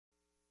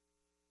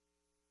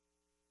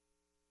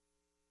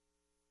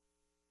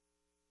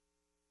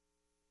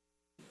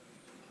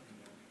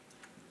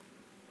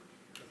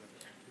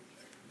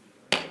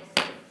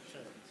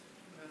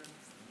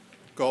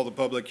Call the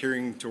public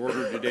hearing to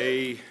order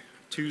today,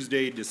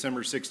 Tuesday,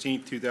 December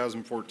 16th,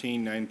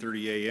 2014,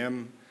 9:30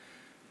 a.m.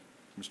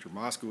 Mr.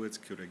 Moskowitz,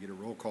 could I get a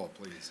roll call,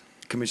 please?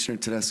 Commissioner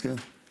Tedesco?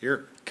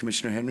 Here.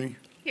 Commissioner Henry?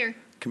 Here.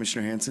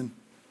 Commissioner Hanson?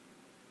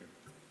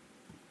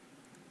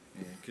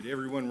 And could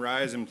everyone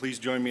rise and please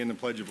join me in the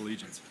Pledge of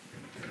Allegiance?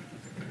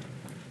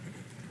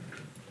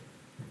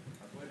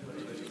 To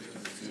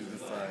the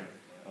flag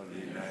of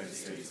the United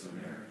States of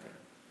America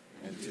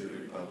and to the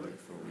republic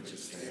for which it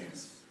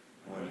stands,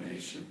 one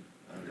nation,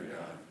 under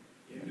God,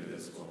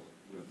 indivisible,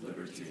 with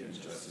liberty and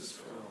justice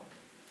for all.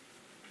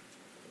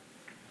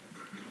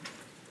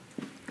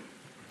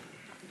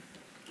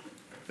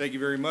 Thank you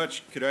very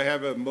much. Could I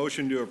have a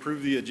motion to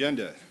approve the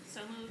agenda? So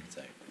moved.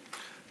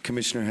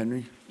 Commissioner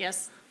Henry?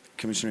 Yes.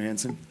 Commissioner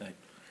Hanson? Aye.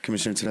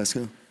 Commissioner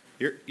Tedesco?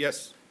 Here,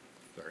 yes.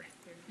 Sorry.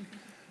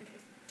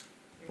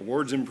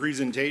 Awards and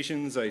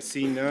presentations, I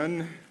see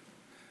none.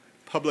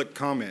 Public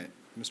comment.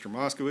 Mr.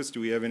 Moskowitz, do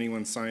we have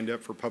anyone signed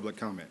up for public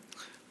comment?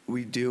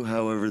 We do,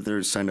 however,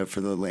 they're signed up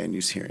for the land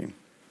use hearing.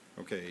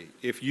 Okay,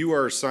 if you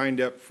are signed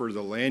up for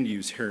the land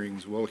use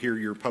hearings, we'll hear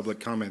your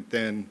public comment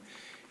then.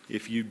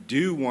 If you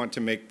do want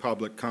to make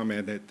public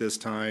comment at this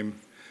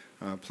time,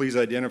 please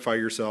identify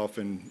yourself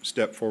and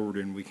step forward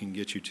and we can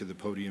get you to the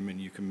podium and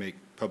you can make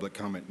public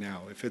comment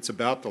now. If it's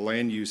about the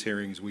land use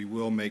hearings, we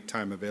will make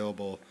time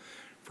available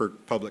for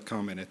public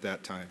comment at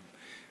that time.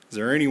 Is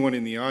there anyone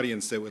in the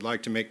audience that would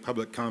like to make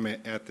public comment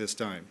at this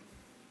time?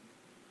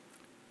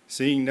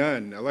 Seeing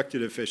none,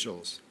 elected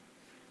officials.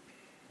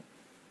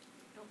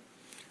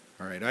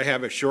 All right, I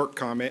have a short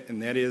comment,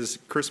 and that is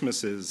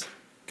Christmas is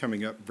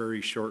coming up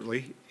very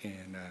shortly,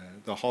 and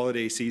the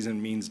holiday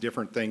season means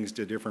different things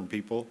to different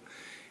people.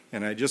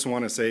 And I just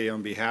want to say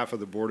on behalf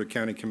of the Board of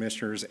County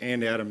Commissioners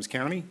and Adams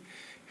County,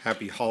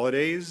 happy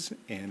holidays,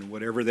 and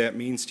whatever that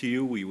means to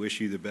you, we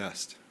wish you the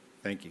best.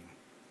 Thank you.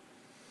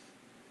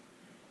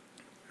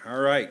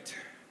 All right.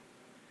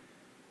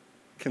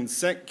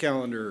 Consent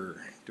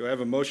calendar. Do I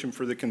have a motion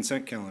for the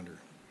consent calendar?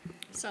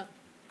 So,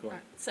 Go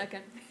ahead.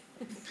 second.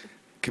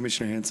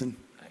 Commissioner Hanson?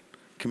 Aye.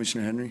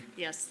 Commissioner Henry?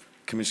 Yes.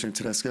 Commissioner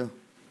Tedesco?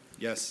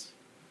 Yes.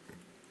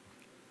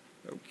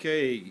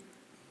 Okay,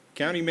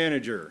 County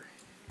Manager.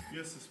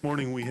 Yes, this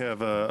morning we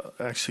have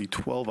actually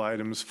 12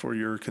 items for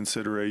your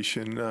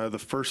consideration. The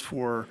first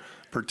four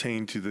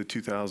pertain to the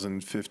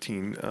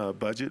 2015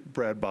 budget.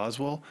 Brad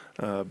Boswell,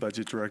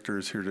 Budget Director,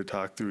 is here to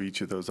talk through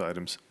each of those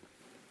items.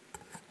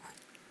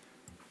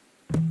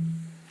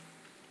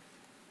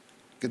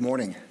 Good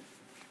morning.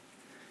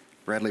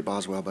 Bradley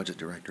Boswell, Budget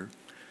Director.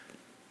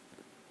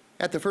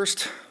 At the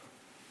first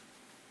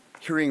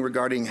hearing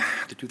regarding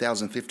the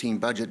 2015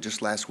 budget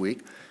just last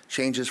week,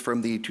 changes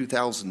from the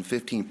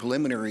 2015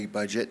 preliminary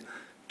budget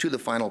to the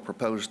final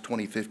proposed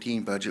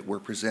 2015 budget were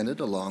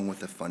presented along with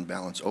the fund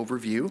balance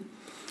overview.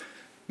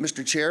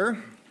 Mr. Chair,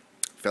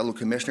 fellow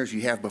commissioners, you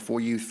have before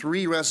you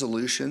three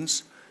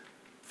resolutions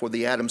for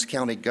the Adams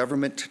County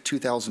Government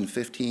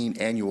 2015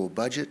 annual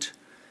budget.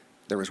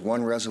 There is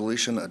one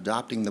resolution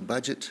adopting the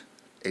budget,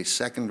 a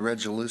second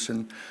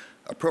resolution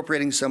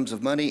appropriating sums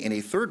of money, and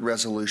a third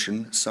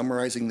resolution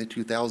summarizing the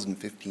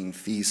 2015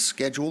 fees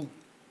schedule.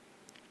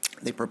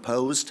 The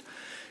proposed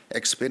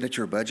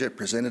expenditure budget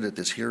presented at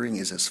this hearing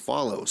is as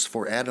follows.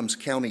 For Adams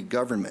County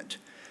Government,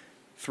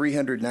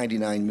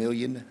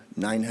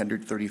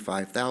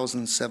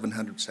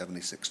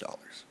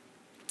 $399,935,776.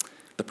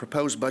 The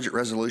proposed budget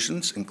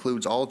resolutions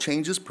includes all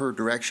changes per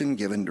direction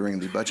given during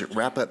the budget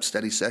wrap-up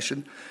study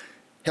session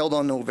held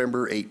on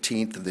November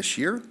 18th of this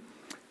year.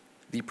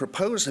 The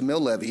proposed mill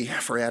levy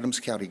for Adams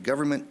County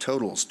Government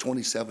totals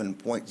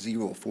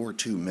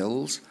 27.042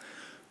 mills,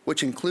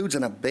 which includes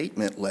an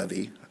abatement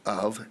levy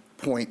of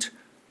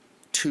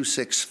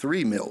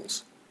 0.263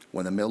 mills.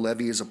 When the mill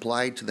levy is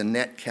applied to the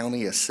net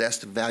county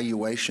assessed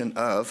valuation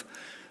of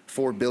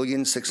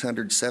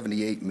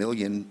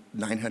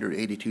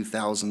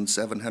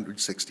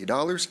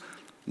 $4,678,982,760,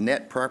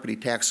 net property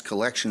tax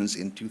collections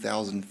in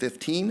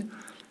 2015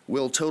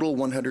 will total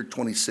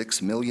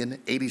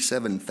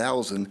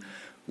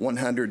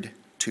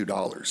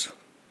 $126,087,102.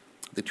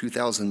 The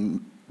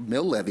 2000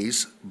 mill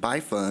levies by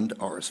fund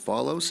are as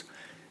follows.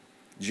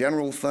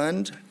 General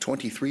Fund,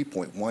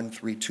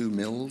 23.132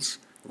 mills.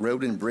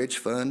 Road and Bridge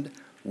Fund,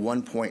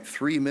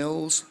 1.3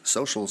 mills.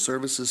 Social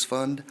Services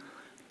Fund,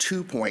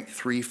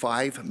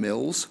 2.35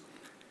 mills.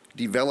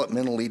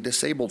 Developmentally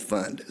Disabled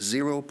Fund,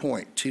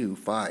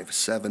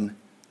 0.257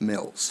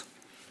 mills.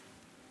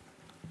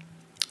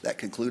 That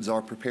concludes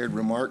our prepared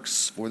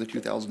remarks for the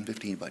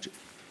 2015 budget.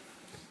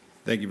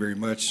 Thank you very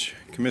much.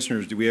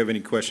 Commissioners, do we have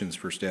any questions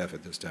for staff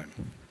at this time?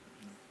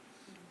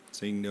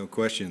 Seeing no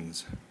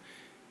questions,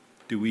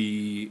 do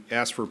we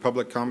ask for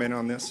public comment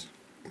on this?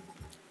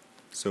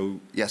 So.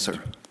 Yes,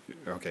 sir.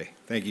 Okay,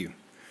 thank you.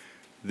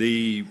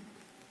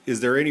 Is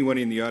there anyone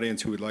in the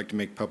audience who would like to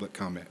make public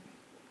comment?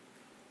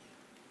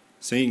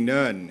 Seeing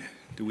none,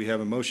 do we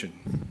have a motion?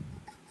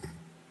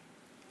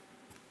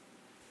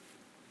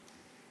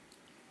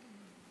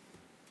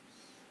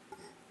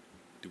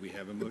 Do we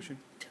have a motion?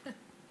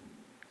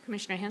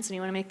 Commissioner Hanson,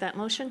 you want to make that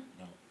motion?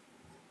 No.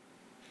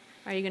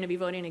 Are you going to be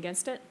voting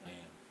against it? I am.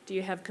 Do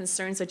you have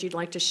concerns that you'd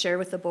like to share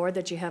with the board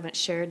that you haven't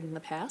shared in the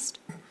past?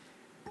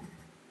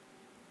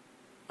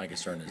 My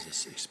concern is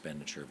this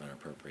expenditure of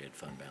unappropriated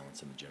fund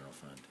balance in the general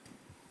fund.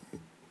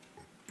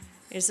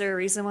 Is there a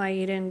reason why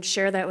you didn't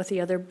share that with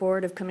the other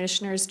Board of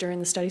Commissioners during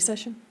the study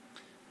session?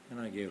 And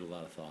I gave it a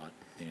lot of thought,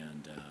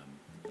 and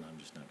I'm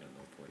just not going to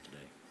vote for it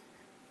today.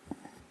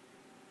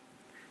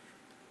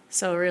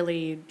 So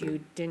really, you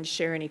didn't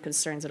share any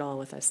concerns at all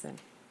with us then?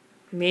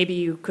 Maybe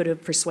you could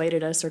have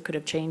persuaded us or could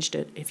have changed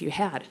it if you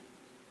had.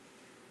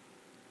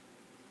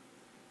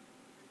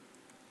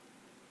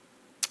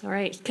 All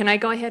right, can I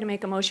go ahead and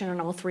make a motion on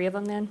all three of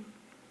them then?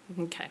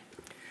 Okay.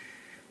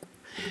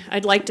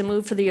 I'd like to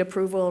move for the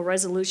approval of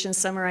resolution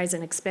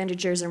summarizing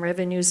expenditures and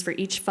revenues for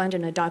each fund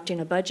and adopting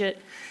a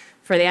budget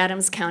for the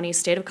Adams County,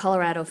 State of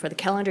Colorado for the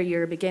calendar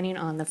year beginning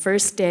on the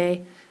first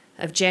day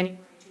of January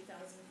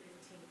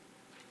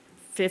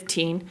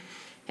 2015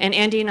 and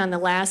ending on the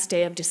last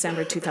day of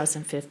December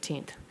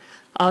 2015.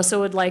 Also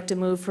would like to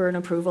move for an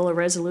approval of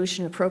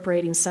resolution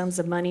appropriating sums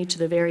of money to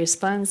the various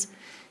funds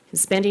and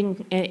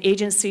spending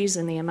agencies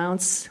and the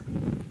amounts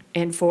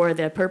and for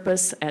the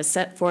purpose as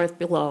set forth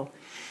below.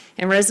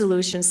 And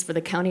resolutions for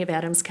the County of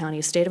Adams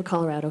County, State of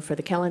Colorado for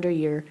the calendar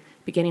year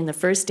beginning the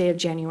first day of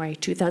January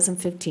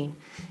 2015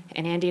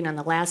 and ending on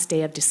the last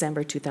day of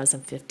December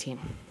 2015.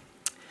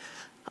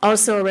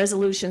 Also, a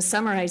resolution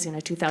summarizing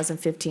a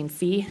 2015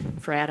 fee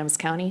for Adams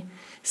County,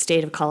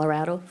 State of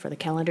Colorado for the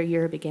calendar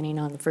year beginning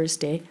on the first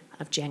day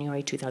of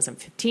January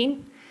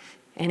 2015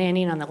 and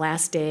ending on the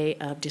last day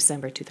of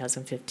December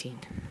 2015.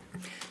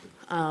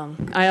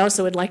 I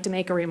also would like to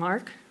make a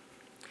remark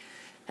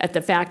at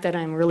the fact that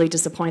I'm really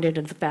disappointed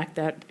in the fact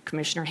that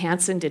Commissioner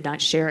Hansen did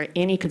not share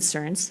any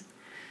concerns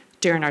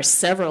during our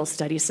several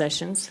study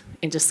sessions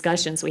and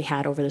discussions we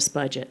had over this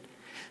budget.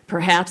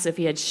 Perhaps if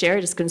he had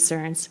shared his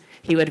concerns,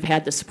 he would have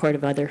had the support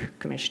of other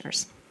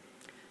commissioners.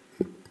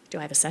 Do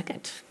I have a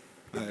second?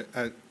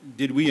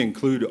 Did we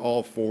include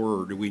all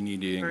four, or do we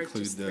need to Or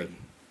include just three?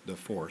 the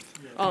fourth?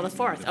 Oh, the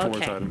fourth, The fourth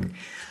okay. item.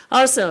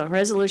 Also,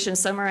 resolution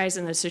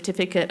summarizing the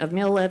certificate of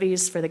mill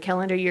levies for the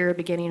calendar year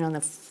beginning on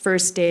the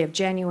first day of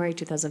January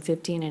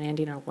 2015 and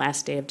ending on the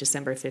last day of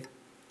December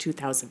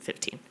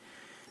 2015.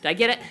 Did I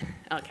get it?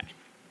 Okay.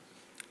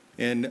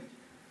 And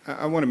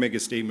I want to make a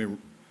statement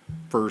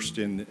first,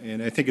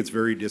 and I think it's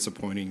very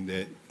disappointing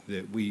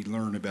that we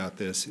learn about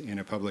this in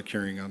a public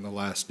hearing on the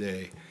last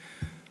day.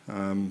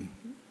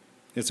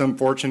 It's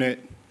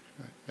unfortunate.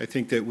 I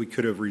think that we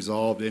could have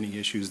resolved any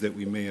issues that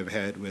we may have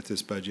had with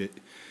this budget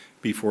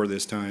before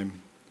this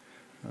time.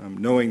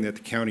 Knowing that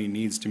the county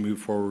needs to move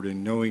forward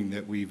and knowing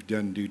that we've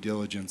done due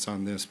diligence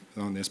on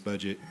this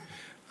budget,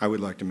 I would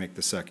like to make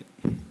the second.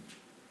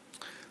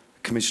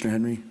 Commissioner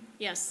Henry,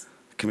 Yes.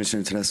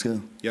 Commissioner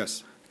Tedesco,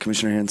 Yes.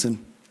 Commissioner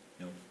Hansen.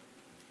 No.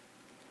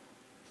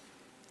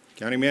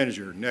 County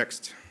Manager,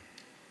 next.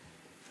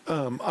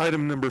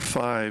 Item number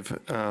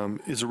 5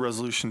 is a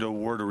resolution to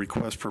award a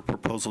request for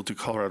proposal to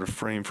Colorado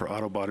Frame for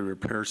auto body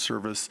repair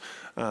service.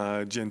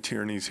 Jen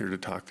Tierney's here to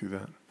talk through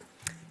that.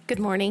 Good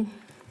morning.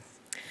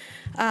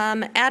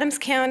 Adams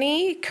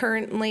County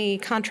currently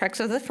contracts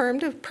with a firm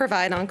to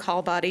provide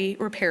on-call body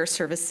repair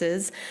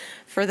services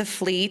for the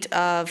fleet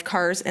of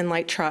cars and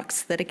light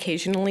trucks that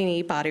occasionally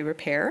need body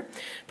repair.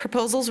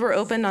 Proposals were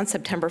opened on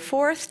September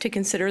 4th to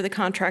consider the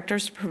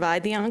contractors to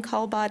provide the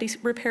on-call body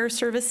repair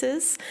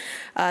services.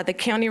 The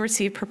county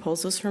received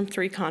proposals from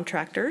 3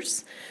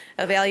 contractors.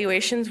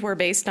 Evaluations were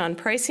based on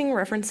pricing,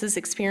 references,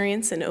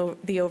 experience, and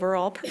the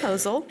overall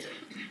proposal.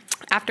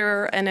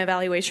 After an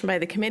evaluation by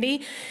the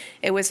committee,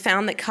 it was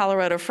found that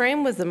Colorado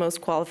Frame was the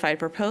most qualified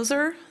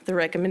proposer. The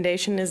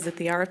recommendation is that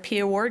the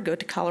RFP award go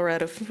to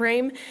Colorado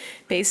Frame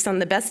based on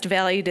the best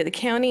value to the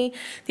county.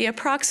 The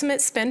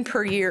approximate spend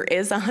per year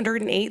is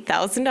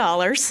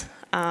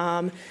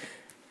 $108,000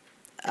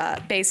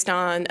 based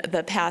on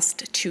the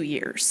past 2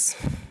 years.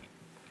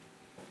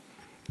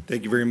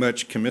 Thank you very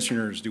much.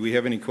 Commissioners, do we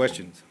have any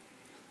questions?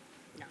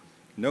 No.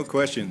 No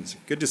questions.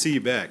 Good to see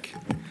you back.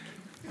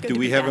 Good Do to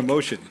we be have a back.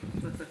 motion?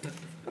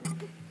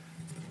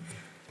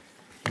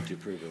 To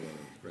approve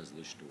a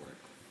resolution to work,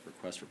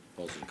 request for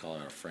proposal to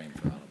Colorado Frame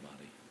for auto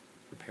body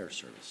repair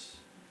service.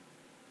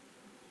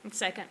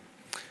 Second.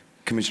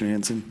 Commissioner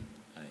Hansen,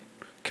 Aye.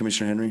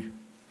 Commissioner Henry,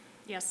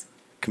 Yes.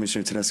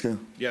 Commissioner Tedesco.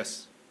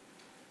 Yes.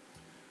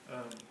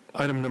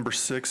 Item number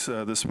 6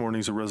 this morning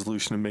is a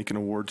resolution to make an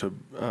award to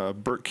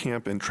Burt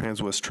Camp and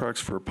Transwest Trucks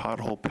for a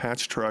pothole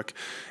patch truck,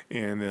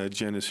 and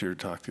Jen is here to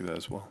talk through that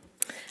as well.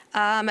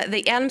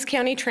 The Adams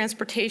County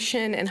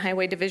Transportation and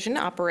Highway Division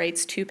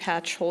operates 2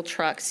 patch hole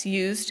trucks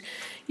used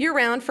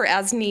year-round for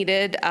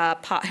as-needed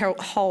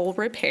pothole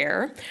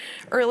repair.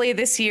 Early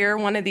this year,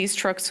 one of these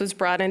trucks was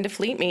brought into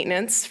fleet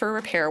maintenance for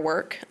repair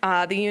work.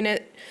 The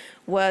unit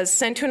was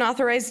sent to an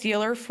authorized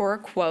dealer for a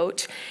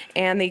quote,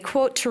 and the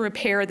quote to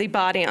repair the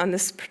body on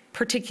this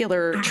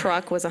particular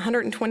truck was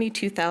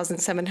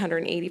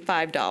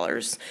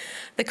 $122,785.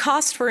 The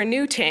cost for a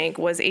new tank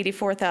was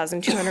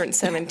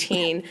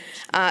 $84,217.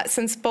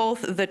 Since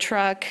both the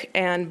truck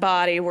and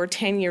body were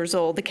 10 years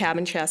old, the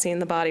cabin chassis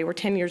and the body were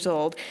 10 years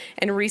old,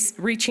 and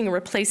reaching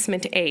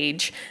replacement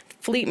age,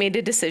 Fleet made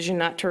a decision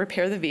not to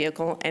repair the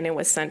vehicle, and it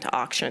was sent to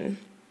auction.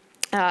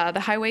 The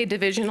Highway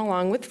Division,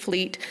 along with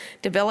Fleet,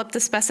 developed the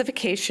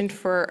specification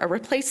for a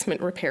replacement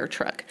repair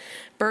truck.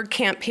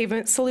 Bergkamp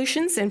Pavement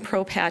Solutions and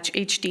ProPatch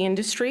HD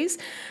Industries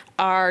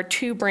are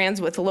two brands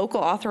with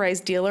local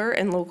authorized dealer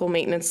and local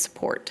maintenance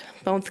support.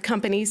 Both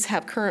companies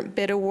have current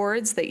bid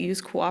awards that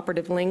use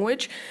cooperative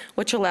language,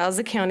 which allows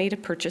the county to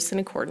purchase in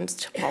accordance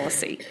to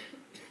policy.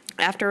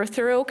 After a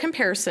thorough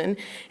comparison,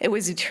 it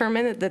was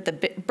determined that the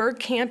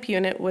Bergkamp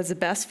unit was the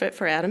best fit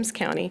for Adams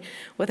County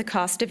with a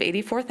cost of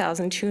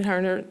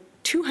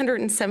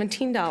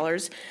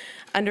 $84,217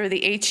 under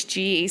the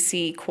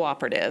HGAC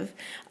cooperative.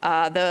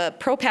 The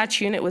ProPatch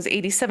unit was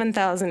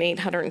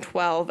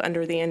 $87,812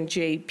 under the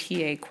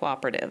NJPA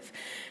cooperative.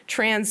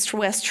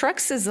 Transwest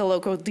Trucks is the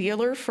local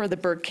dealer for the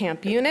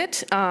Bergkamp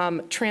unit.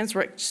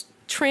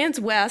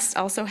 Transwest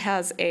also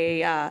has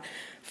a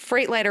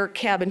Freightliner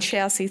cabin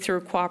chassis through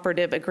a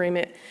cooperative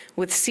agreement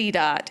with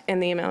CDOT in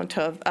the amount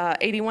of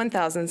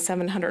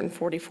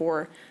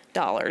 $81,744,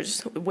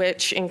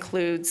 which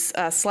includes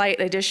slight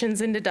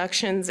additions and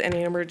deductions and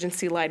an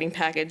emergency lighting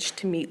package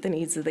to meet the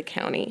needs of the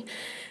county.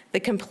 The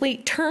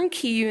complete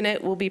turnkey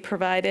unit will be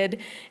provided,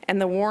 and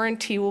the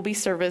warranty will be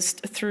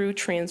serviced through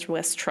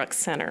Transwest Truck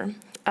Center.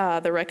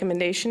 The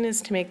recommendation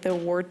is to make the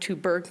award to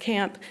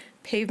Bergkamp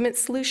Pavement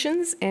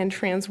Solutions and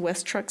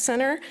Transwest Truck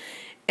Center,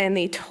 and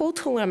the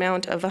total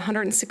amount of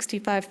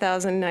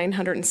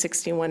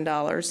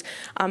 $165,961.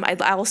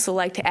 I'd also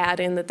like to add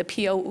in that the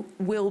PO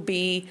will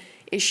be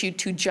issued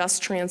to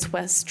just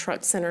Transwest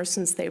Truck Center,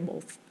 since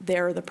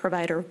they're the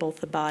provider of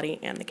both the body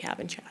and the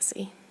cabin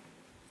chassis.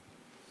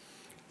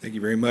 Thank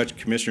you very much.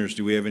 Commissioners,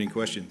 do we have any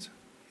questions?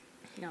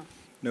 No.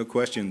 No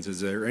questions.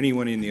 Is there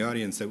anyone in the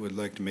audience that would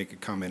like to make a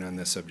comment on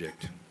this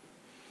subject?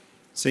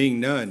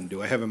 Seeing none,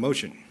 do I have a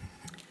motion?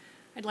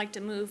 I'd like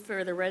to move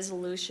for the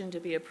resolution to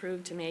be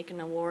approved to make an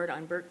award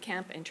on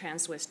Bergkamp and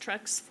Transwest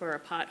Trucks for a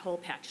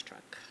pothole patch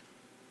truck.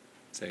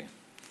 Second.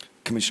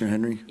 Commissioner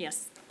Henry,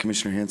 Yes.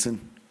 Commissioner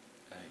Hanson,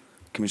 Aye.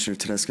 Commissioner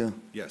Tedesco.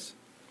 Yes.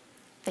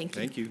 Thank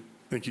you. Thank you.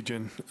 Thank you,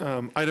 Jen.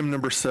 Item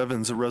number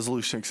 7 is a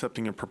resolution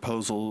accepting a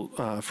proposal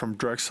from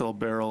Drexel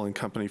Barrel and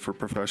Company for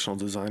professional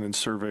design and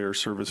surveyor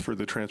service for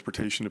the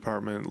Transportation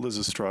Department. Liz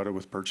Estrada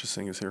with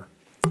purchasing is here.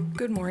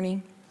 Good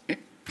morning.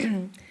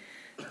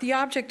 The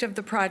object of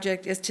the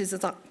project is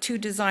to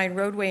design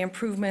roadway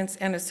improvements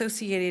and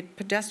associated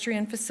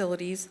pedestrian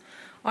facilities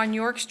on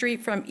York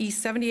Street from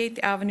East 78th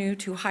Avenue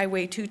to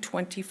Highway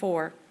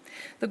 224.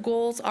 The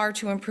goals are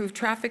to improve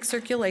traffic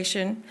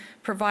circulation,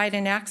 provide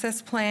an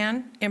access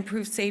plan,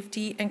 improve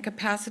safety and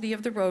capacity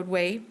of the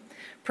roadway,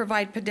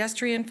 provide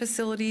pedestrian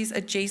facilities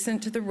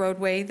adjacent to the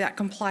roadway that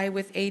comply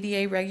with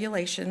ADA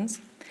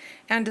regulations,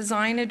 and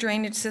design a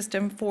drainage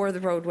system for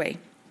the roadway.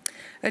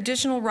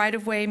 Additional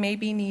right-of-way may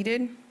be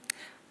need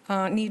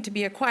to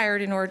be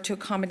acquired in order to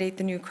accommodate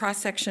the new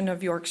cross-section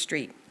of York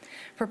Street.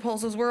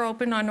 Proposals were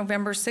opened on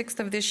November 6th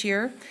of this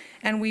year,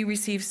 and we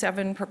received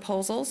 7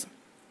 proposals.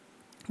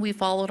 We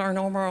followed our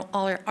normal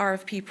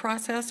RFP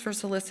process for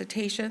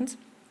solicitations,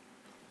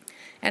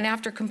 and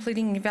after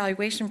completing the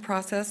evaluation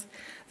process,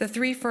 the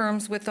 3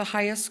 firms with the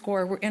highest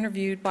score were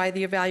interviewed by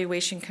the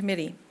evaluation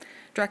committee.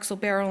 Drexel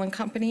Barrel and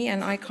Company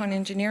and Icon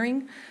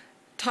Engineering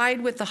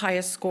tied with the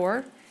highest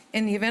score.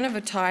 In the event of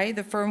a tie,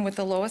 the firm with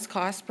the lowest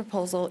cost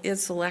proposal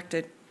is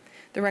selected.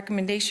 The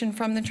recommendation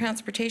from the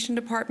Transportation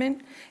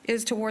Department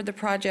is to award the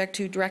project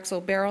to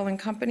Drexel Barrel and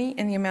Company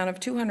in the amount of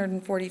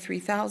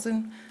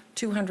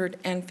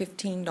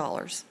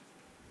 $243,215.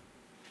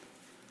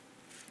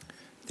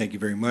 Thank you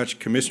very much.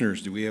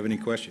 Commissioners, do we have any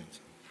questions?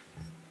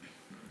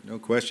 No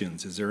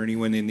questions. Is there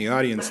anyone in the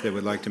audience that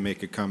would like to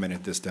make a comment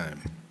at this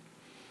time?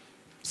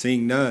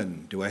 Seeing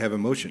none, do I have a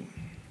motion?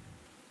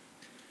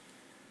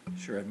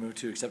 Sure, I'd move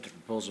to accept a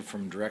proposal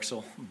from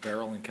Drexel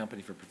Barrel and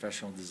Company for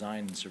professional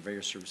design and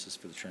surveyor services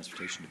for the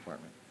Transportation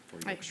Department for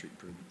Aye. York Street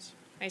improvements.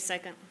 I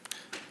second.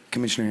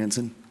 Commissioner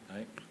Hanson,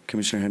 Aye.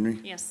 Commissioner Henry,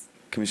 Yes.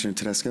 Commissioner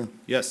Tedesco.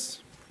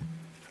 Yes.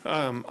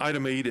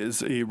 Item 8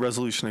 is a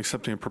resolution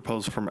accepting a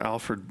proposal from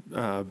Alfred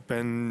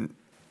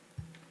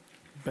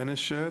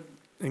Benichet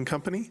and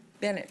Company?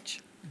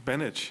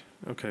 Benich,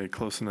 okay,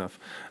 close enough.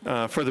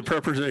 For the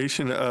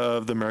preparation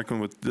of the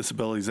American with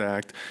Disabilities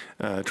Act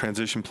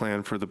transition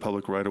plan for the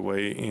public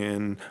right-of-way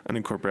in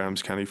unincorporated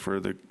Adams County for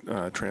the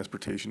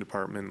Transportation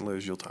Department.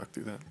 Liz, you'll talk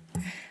through that.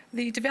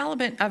 The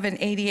development of an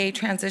ADA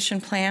transition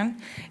plan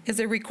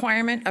is a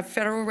requirement of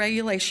federal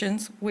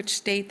regulations which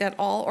state that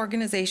all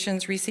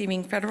organizations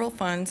receiving federal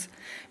funds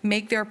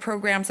make their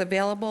programs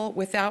available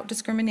without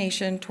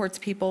discrimination towards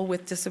people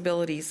with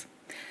disabilities.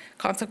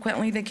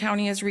 Consequently, the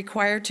county is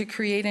required to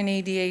create an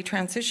ADA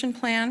transition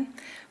plan.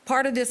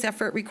 Part of this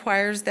effort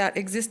requires that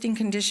existing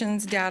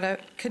conditions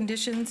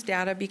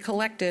data be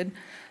collected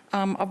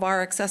of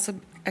our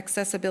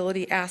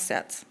accessibility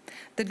assets.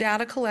 The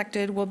data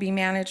collected will be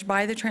managed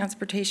by the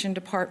Transportation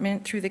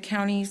Department through the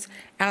county's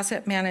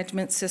asset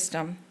management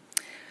system.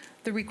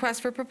 The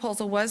request for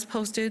proposal was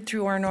posted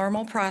through our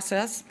normal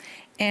process,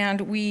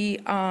 and we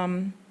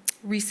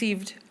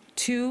received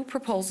 2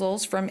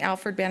 proposals from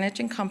Alfred Bennett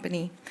and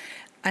Company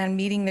and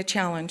Meeting the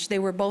Challenge. They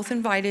were both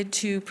invited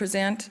to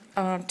present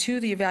to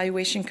the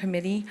evaluation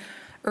committee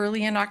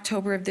early in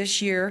October of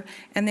this year,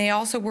 and they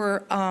also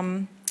were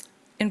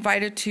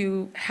invited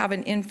to have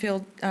an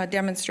in-field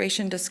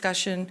demonstration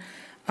discussion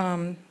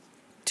to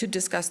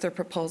discuss their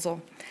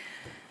proposal.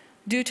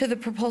 Due to the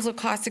proposal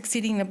cost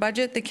exceeding the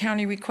budget, the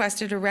county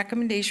requested a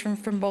recommendation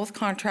from both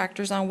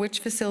contractors on which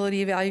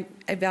facility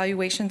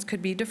evaluations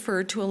could be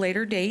deferred to a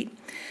later date.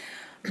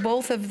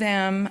 Both of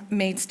them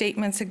made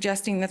statements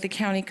suggesting that the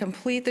county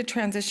complete the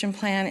transition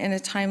plan in a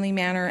timely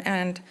manner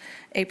and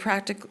to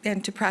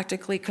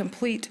practically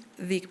complete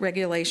the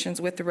regulations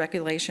with the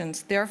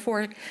regulations.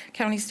 Therefore,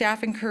 county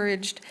staff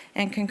encouraged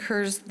and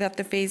concurs that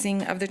the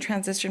phasing of the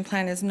transition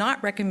plan is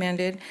not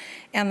recommended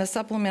and the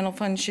supplemental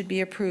funds should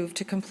be approved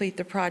to complete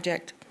the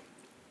project.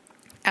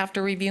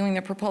 After reviewing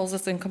the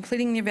proposals and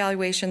completing the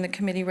evaluation, the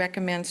committee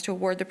recommends to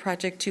award the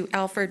project to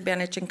Alfred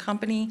Bennett and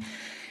Company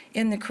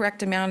in the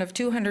correct amount of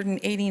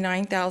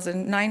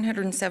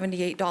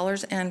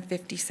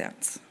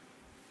 $289,978.50.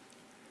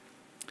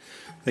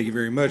 Thank you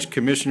very much.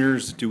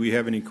 Commissioners, do we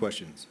have any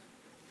questions?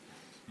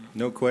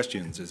 No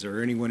questions. Is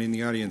there anyone in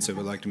the audience that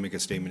would like to make a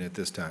statement at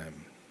this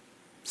time?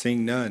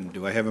 Seeing none,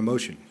 do I have a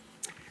motion?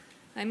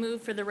 I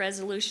move for the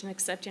resolution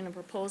accepting a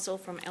proposal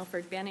from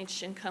Alfred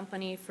Bennett and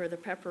Company for the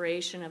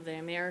preparation of the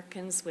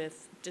Americans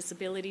with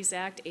Disabilities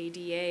Act,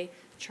 ADA,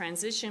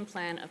 transition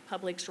plan of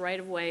public's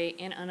right-of-way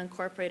in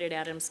unincorporated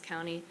Adams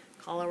County,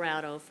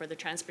 Colorado for the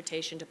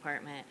Transportation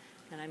Department,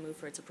 and I move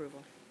for its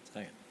approval.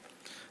 Second.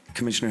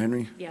 Commissioner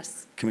Henry,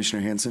 Yes.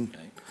 Commissioner Hanson,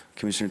 Aye.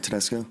 Commissioner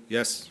Tedesco.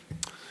 Yes.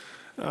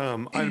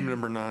 Item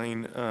number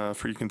 9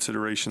 for your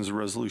consideration is a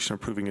resolution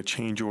approving a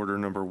change order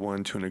number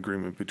 1 to an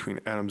agreement between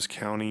Adams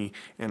County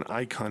and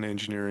Icon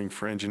Engineering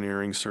for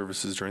engineering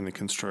services during the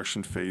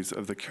construction phase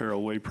of the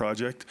Carroll Way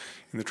project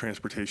in the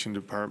Transportation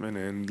Department,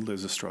 and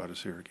Liz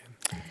Estrada's here again.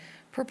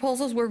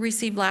 Proposals were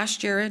received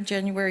last year,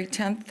 January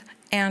 10th,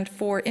 and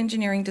for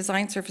engineering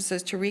design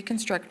services to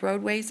reconstruct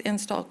roadways,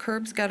 install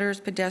curbs, gutters,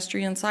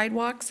 pedestrian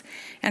sidewalks,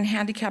 and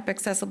handicap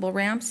accessible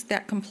ramps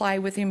that comply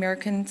with the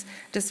Americans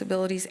with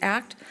Disabilities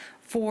Act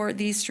for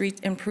these street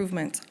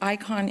improvements.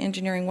 Icon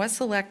Engineering was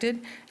selected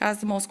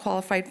as the most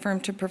qualified firm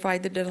to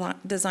provide the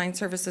design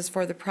services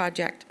for the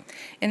project.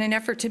 In an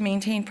effort to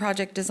maintain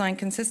project design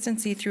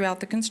consistency throughout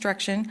the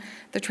construction,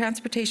 the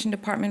Transportation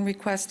Department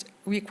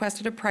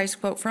requested a price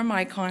quote from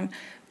Icon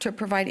to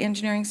provide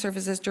engineering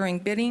services during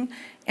bidding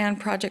and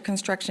project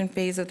construction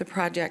phase of the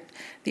project.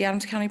 The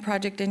Adams County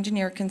project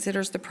engineer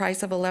considers the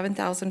price of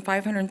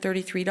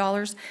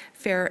 $11,533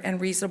 fair and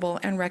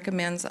reasonable and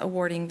recommends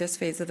awarding this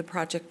phase of the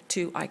project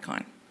to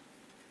Icon.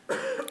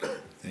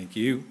 Thank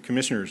you.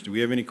 Commissioners, do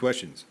we have any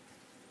questions?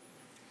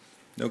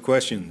 No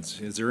questions.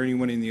 Is there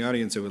anyone in the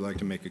audience that would like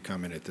to make a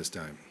comment at this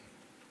time?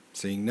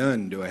 Seeing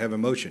none, do I have a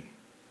motion?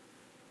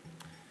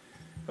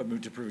 I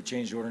move to approve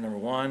change order number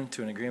 1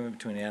 to an agreement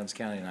between Adams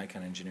County and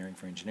Icon Engineering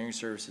for engineering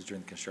services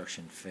during the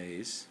construction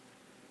phase.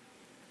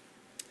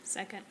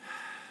 Second.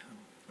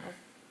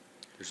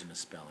 There's a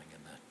misspelling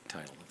in the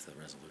title of the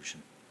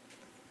resolution.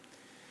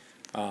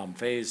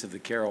 Phase of the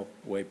Carroll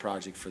Way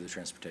project for the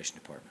Transportation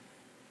Department.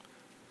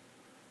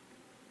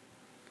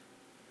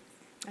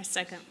 I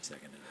second.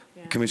 Seconded.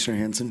 Yeah. Commissioner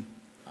Hanson,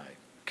 Aye.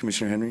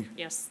 Commissioner Henry,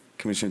 Yes.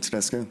 Commissioner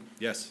Tedesco.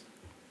 Yes.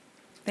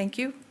 Thank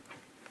you.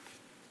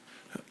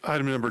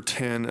 Item number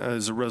 10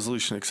 is a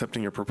resolution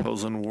accepting a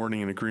proposal and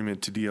awarding an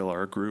agreement to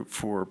DLR Group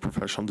for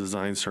professional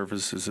design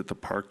services at the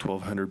Park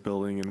 1200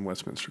 building in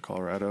Westminster,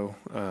 Colorado.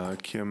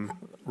 Kim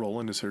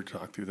Rowland is here to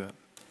talk through that.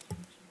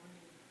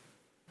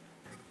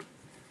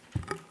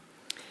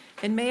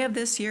 In May of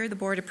this year, the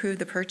board approved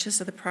the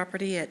purchase of the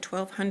property at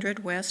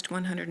 1200 West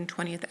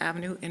 120th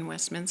Avenue in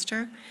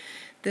Westminster.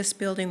 This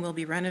building will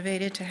be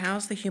renovated to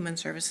house the human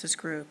services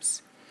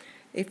groups.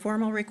 A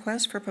formal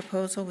request for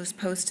proposal was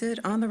posted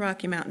on the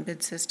Rocky Mountain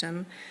bid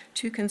system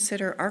to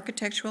consider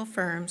architectural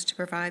firms to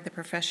provide the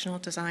professional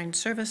design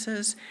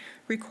services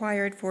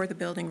required for the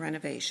building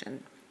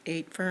renovation.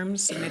 8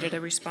 firms submitted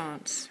a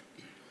response.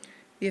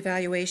 The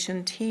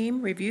evaluation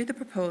team reviewed the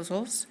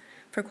proposals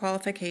for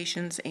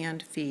qualifications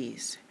and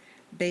fees.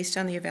 Based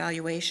on the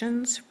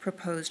evaluations,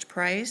 proposed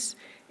price,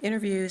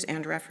 interviews,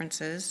 and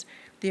references,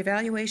 the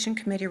evaluation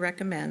committee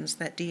recommends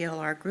that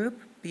DLR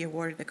Group be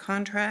awarded the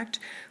contract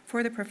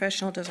for the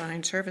professional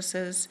design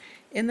services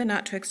in the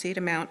not-to-exceed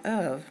amount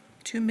of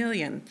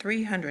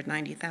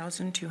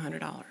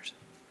 $2,390,200.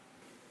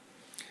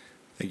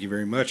 Thank you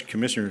very much.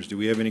 Commissioners, do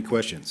we have any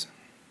questions?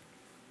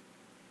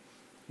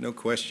 No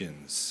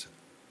questions.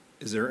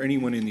 Is there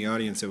anyone in the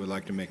audience that would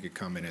like to make a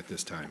comment at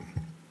this time?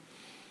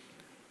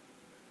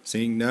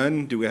 Seeing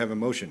none, do we have a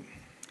motion?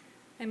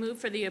 I move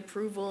for the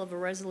approval of a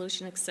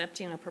resolution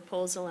accepting a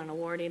proposal and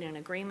awarding an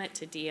agreement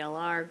to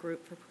DLR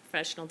Group for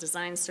Professional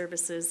Design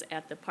Services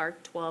at the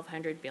Park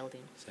 1200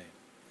 building. Same.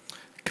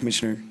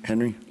 Commissioner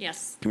Henry,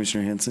 Yes.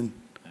 Commissioner Hanson,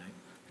 Aye.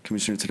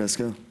 Commissioner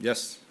Tedesco,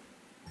 Yes.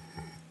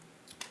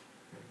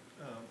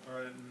 All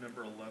right,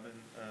 number 11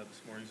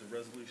 this morning is a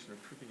resolution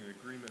approving an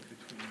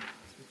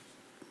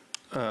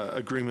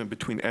agreement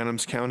between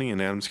Adams County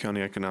and Adams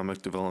County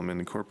Economic Development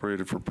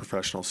Incorporated for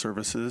professional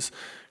services.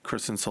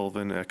 Kristen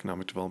Sullivan,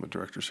 Economic Development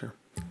Director, is here.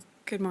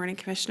 Good morning,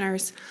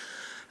 Commissioners.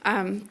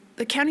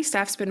 The county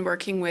staff's been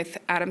working with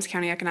Adams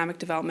County Economic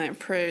Development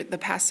for the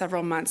past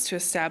several months to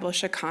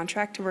establish a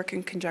contract to work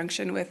in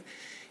conjunction with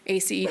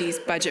ACED's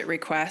budget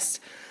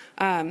request.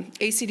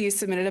 ACD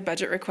submitted a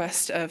budget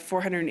request of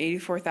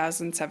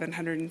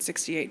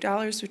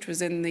 $484,768, which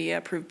was in the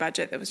approved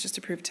budget that was just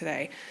approved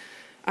today.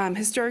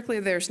 Historically,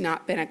 there's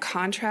not been a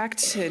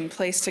contract in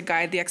place to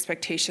guide the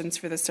expectations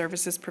for the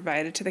services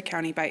provided to the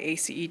county by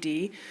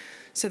ACED.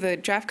 So the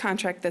draft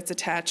contract that's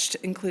attached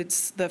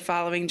includes the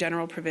following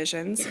general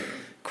provisions: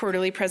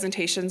 quarterly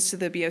presentations to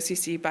the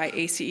BOCC by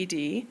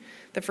ACED.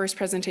 The first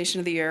presentation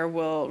of the year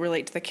will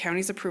relate to the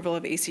county's approval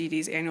of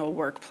ACED's annual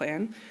work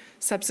plan.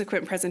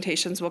 Subsequent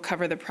presentations will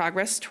cover the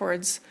progress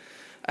towards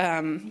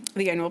the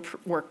annual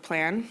work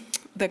plan.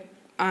 The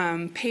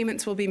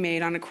payments will be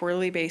made on a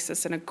quarterly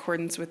basis in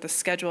accordance with the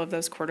schedule of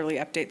those quarterly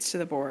updates to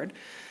the board.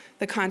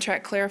 The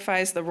contract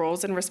clarifies the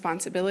roles and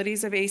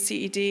responsibilities of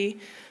ACED.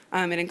 It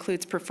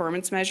includes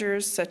performance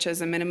measures, such as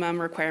a minimum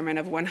requirement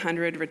of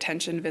 100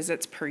 retention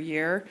visits per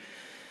year.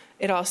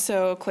 It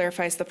also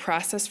clarifies the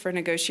process for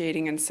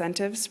negotiating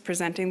incentives,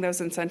 presenting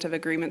those incentive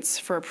agreements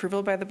for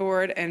approval by the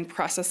board, and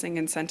processing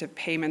incentive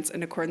payments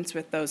in accordance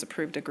with those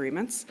approved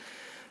agreements.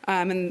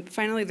 And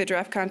finally, the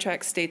draft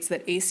contract states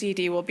that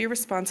ACD will be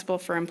responsible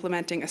for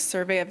implementing a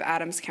survey of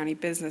Adams County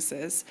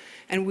businesses,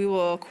 and we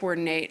will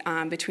coordinate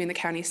between the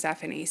county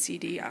staff and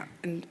ACD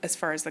and as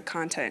far as the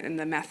content and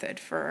the method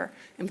for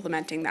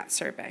implementing that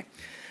survey.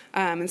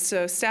 And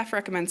so staff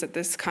recommends that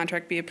this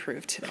contract be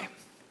approved today.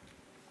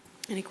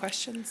 Any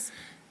questions?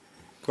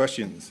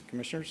 Questions,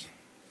 commissioners?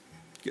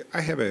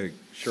 I have a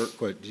short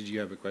did you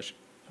have a question?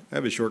 I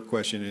have a short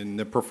question, and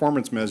the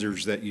performance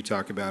measures that you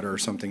talk about are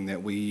something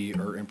that we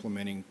are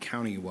implementing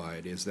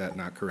countywide, is that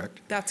not correct?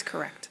 That's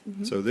correct.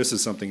 So this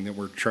is something that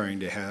we're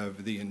trying to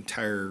have the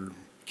entire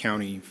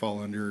county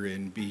fall under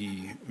and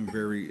be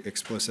very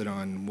explicit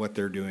on what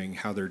they're doing,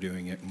 how they're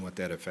doing it, and what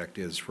that effect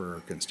is for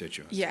our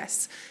constituents.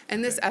 Yes,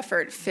 and this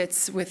effort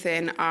fits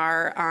within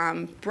our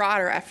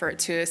broader effort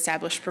to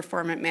establish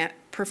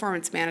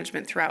performance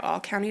management throughout all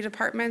county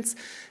departments.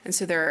 And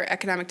so there are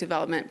economic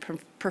development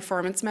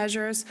performance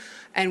measures,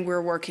 and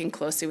we're working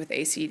closely with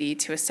ACD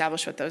to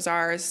establish what those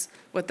are,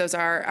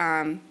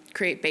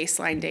 create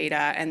baseline data,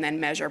 and then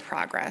measure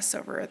progress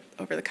over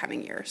the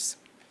coming years.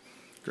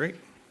 Great,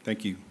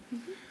 thank you.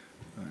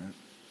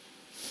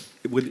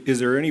 Is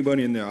there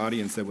anybody in the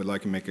audience that would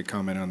like to make a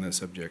comment on this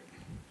subject?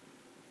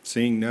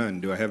 Seeing none,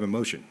 do I have a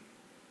motion?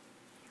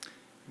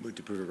 Move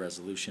to approve a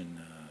resolution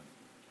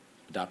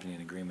adopting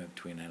an agreement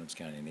between Adams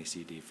County and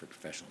ACD for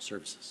professional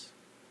services.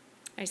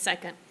 I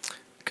second.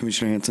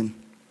 Commissioner Hanson,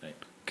 Aye.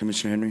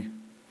 Commissioner Henry,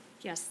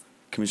 Yes.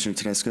 Commissioner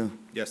Tedesco,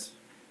 Yes.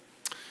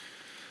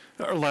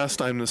 Our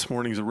last item this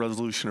morning is a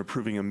resolution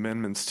approving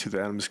amendments to the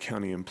Adams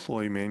County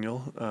Employee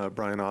Manual.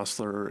 Brian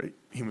Osler,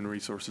 Human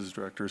Resources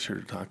Director, is here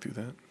to talk through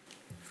that.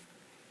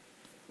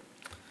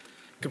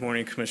 Good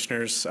morning,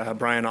 Commissioners.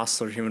 Brian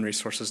Osler, Human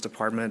Resources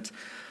Department.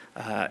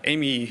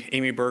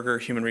 Amy Berger,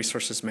 Human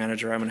Resources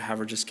Manager. I'm going to have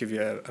her just give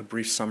you a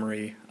brief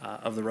summary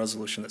of the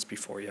resolution that's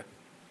before you.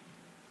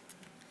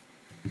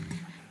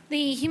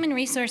 The Human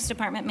Resource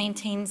Department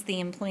maintains the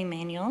employee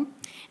manual,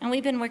 and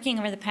we've been working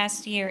over the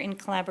past year in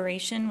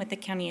collaboration with the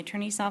County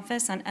Attorney's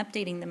Office on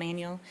updating the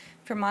manual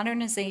for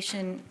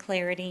modernization,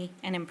 clarity,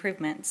 and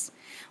improvements.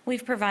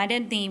 We've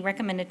provided the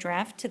recommended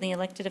draft to the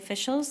elected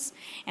officials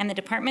and the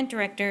department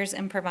directors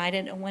and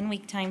provided a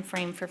one-week time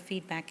frame for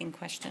feedback and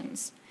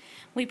questions.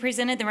 We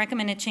presented the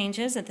recommended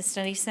changes at the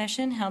study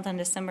session held on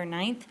December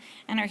 9th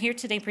and are here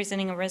today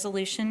presenting a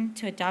resolution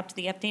to adopt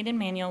the updated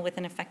manual with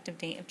an effective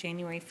date of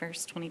January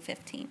 1st,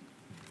 2015.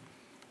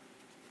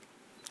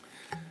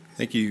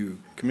 Thank you.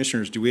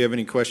 Commissioners, do we have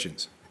any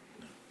questions?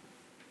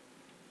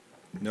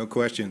 No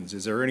questions.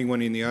 Is there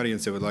anyone in the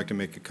audience that would like to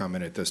make a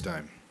comment at this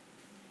time?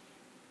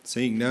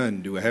 Seeing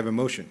none, do I have a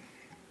motion?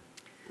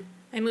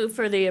 I move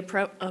for the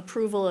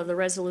approval of the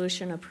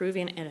resolution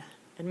approving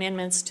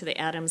amendments to the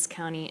Adams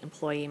County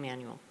Employee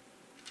Manual.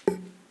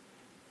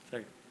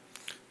 Second.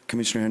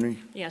 Commissioner Henry,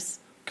 Yes.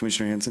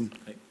 Commissioner Hanson,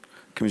 Aye.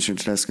 Commissioner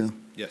Tedesco.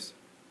 Yes.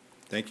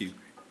 Thank you.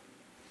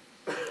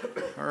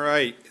 All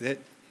right,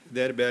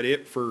 that about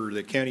it for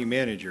the county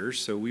manager,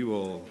 so we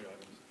will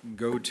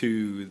go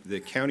to the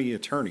county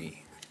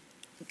attorney.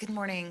 Good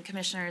morning,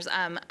 Commissioners.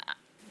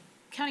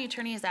 County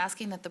Attorney is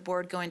asking that the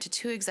board go into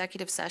 2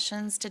 executive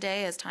sessions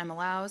today as time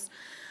allows.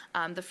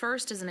 The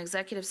first is an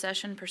executive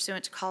session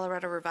pursuant to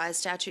Colorado Revised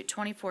Statute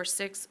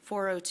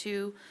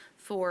 246402,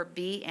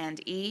 4B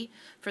and E,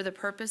 for the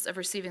purpose of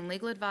receiving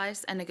legal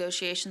advice and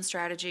negotiation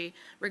strategy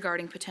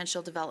regarding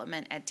potential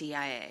development at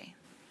DIA.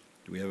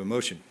 Do we have a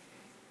motion?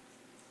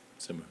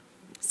 So moved.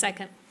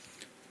 Second.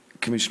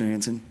 Commissioner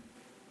Hanson,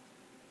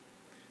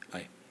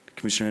 Aye.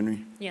 Commissioner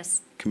Henry,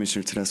 Yes.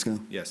 Commissioner Tedesco,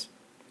 Yes.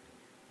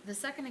 The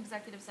second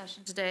executive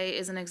session today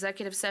is an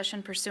executive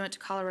session pursuant to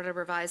Colorado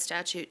Revised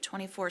Statute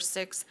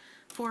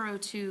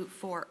 246402,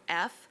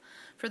 4F,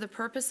 for the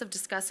purpose of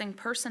discussing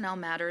personnel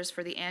matters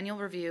for the annual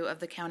review of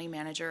the county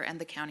manager and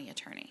the county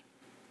attorney.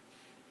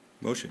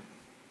 Motion.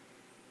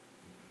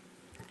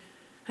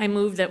 I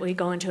move that we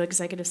go into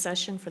executive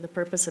session for the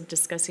purpose of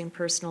discussing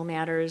personal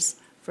matters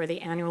for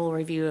the annual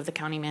review of the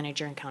county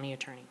manager and county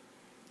attorney.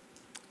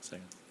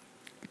 Second.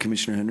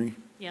 Commissioner Henry,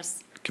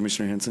 Yes.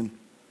 Commissioner Hanson,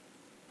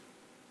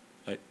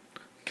 Aye.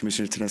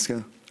 Commissioner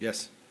Tedesco.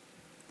 Yes.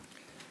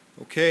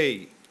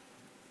 Okay.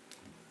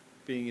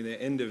 Being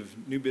the end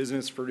of new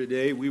business for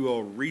today, we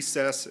will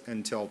recess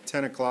until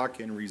 10 o'clock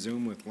and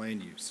resume with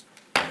land use.